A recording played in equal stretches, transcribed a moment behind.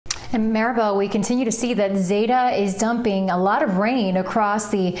And Maribel, we continue to see that Zeta is dumping a lot of rain across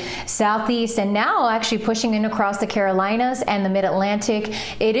the southeast and now actually pushing in across the Carolinas and the mid-Atlantic.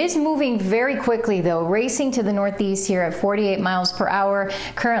 It is moving very quickly though, racing to the northeast here at 48 miles per hour,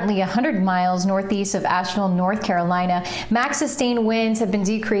 currently 100 miles northeast of Asheville, North Carolina. Max sustained winds have been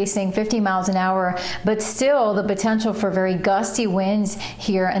decreasing 50 miles an hour, but still the potential for very gusty winds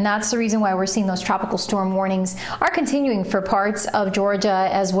here. And that's the reason why we're seeing those tropical storm warnings are continuing for parts of Georgia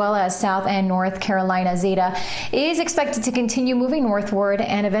as well as South and North Carolina. Zeta is expected to continue moving northward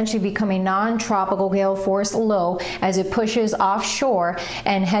and eventually become a non-tropical gale force low as it pushes offshore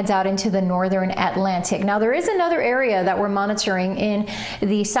and heads out into the northern Atlantic. Now there is another area that we're monitoring in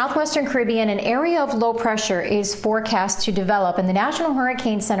the southwestern Caribbean. An area of low pressure is forecast to develop, and the National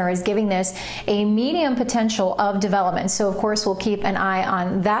Hurricane Center is giving this a medium potential of development. So of course we'll keep an eye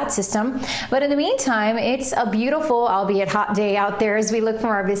on that system. But in the meantime, it's a beautiful, albeit hot day out there as we look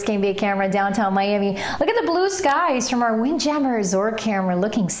from our Biscayne Bay camera downtown Miami. Look at the blue skies from our Windjammer Resort camera,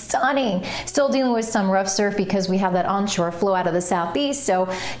 looking stunning. Still dealing with some rough surf because we have that onshore flow out of the southeast,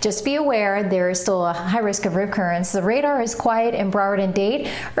 so just be aware there is still a high risk of rip currents. The radar is quiet in Broward and Dade.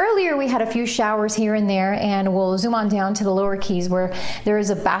 Earlier we had a few showers here and there, and we'll zoom on down to the lower keys where there is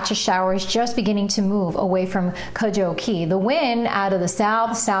a batch of showers just beginning to move away from Cudjoe Key. The wind out of the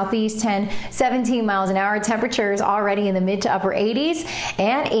south, southeast, 10-17 miles an hour. Temperatures already in the mid to upper 80s,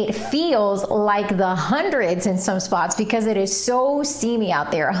 and it feels like the hundreds in some spots because it is so steamy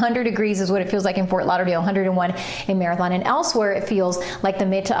out there. 100 degrees is what it feels like in Fort Lauderdale, 101 in Marathon, and elsewhere it feels like the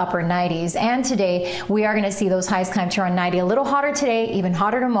mid to upper 90s. And today we are going to see those highs climb to around 90. A little hotter today, even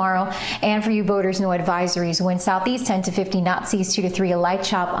hotter tomorrow. And for you boaters, no advisories. Wind southeast 10 to 50 knots, seas 2 to 3, a light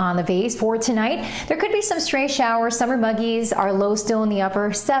chop on the bays. For tonight, there could be some stray showers. Summer muggies are low still in the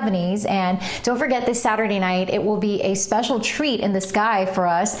upper 70s. And don't forget, this Saturday night it will be a special treat in the sky for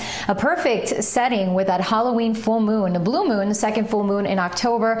us. A perfect setting with that Halloween full moon, the blue moon, the second full moon in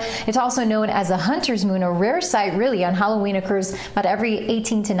October. It's also known as a hunter's moon, a rare sight really on Halloween, occurs about every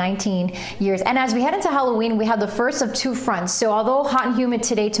 18 to 19 years. And as we head into Halloween, we have the first of two fronts. So although hot and humid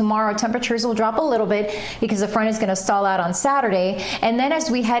today, tomorrow temperatures will drop a little bit because the front is going to stall out on Saturday. And then as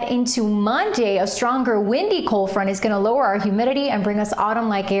we head into Monday, a stronger windy cold front is going to lower our humidity and bring us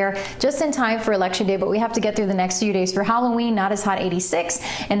autumn-like air just in time for Election Day. But we have to get through the next few days for Halloween, not as hot, 86.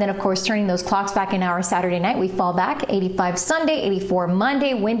 And then of course, turning those clocks back an hour Saturday night, we fall back 85 Sunday, 84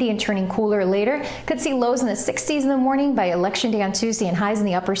 Monday, windy and turning cooler later. Could see lows in the 60s in the morning by Election Day on Tuesday and highs in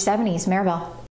the upper 70s. Maribel.